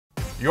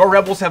Your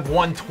Rebels have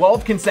won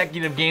 12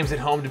 consecutive games at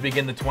home to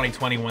begin the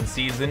 2021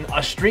 season,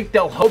 a streak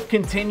they'll hope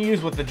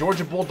continues with the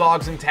Georgia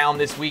Bulldogs in town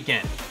this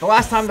weekend. The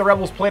last time the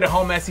Rebels played a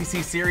home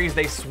SEC series,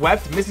 they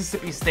swept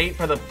Mississippi State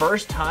for the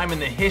first time in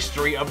the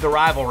history of the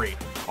rivalry.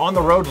 On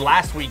the road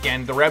last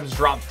weekend, the Rebs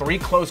dropped 3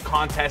 close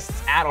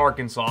contests at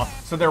Arkansas,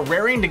 so they're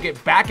raring to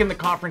get back in the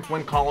conference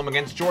win column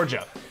against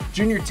Georgia.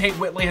 Junior Tate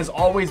Whitley has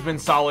always been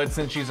solid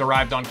since she's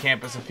arrived on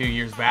campus a few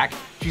years back.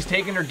 She's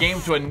taken her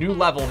game to a new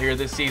level here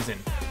this season.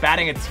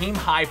 Batting a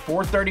team-high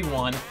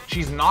 .431,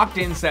 she's knocked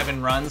in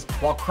 7 runs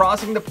while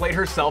crossing the plate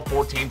herself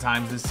 14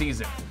 times this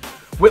season.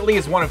 Whitley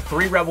is one of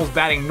 3 Rebels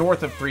batting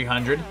north of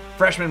 300.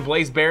 Freshman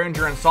Blaze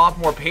Behringer and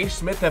sophomore Paige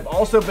Smith have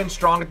also been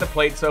strong at the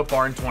plate so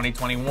far in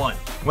 2021.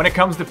 When it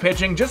comes to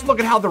pitching, just look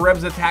at how the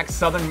Rebs attacked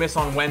Southern Miss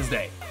on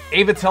Wednesday.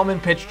 Ava Tillman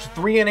pitched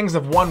 3 innings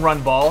of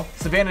 1-run ball,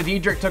 Savannah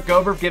Diedrich took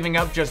over, giving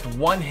up just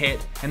 1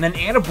 hit, and then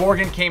Anna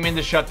Borgen came in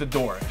to shut the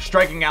door,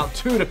 striking out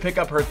 2 to pick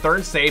up her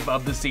 3rd save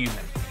of the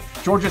season.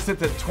 Georgia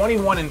sits at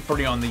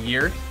 21-3 on the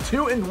year,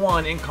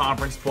 2-1 in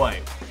conference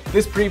play.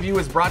 This preview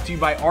is brought to you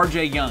by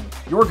RJ Young,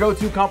 your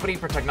go-to company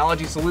for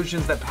technology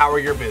solutions that power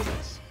your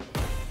business.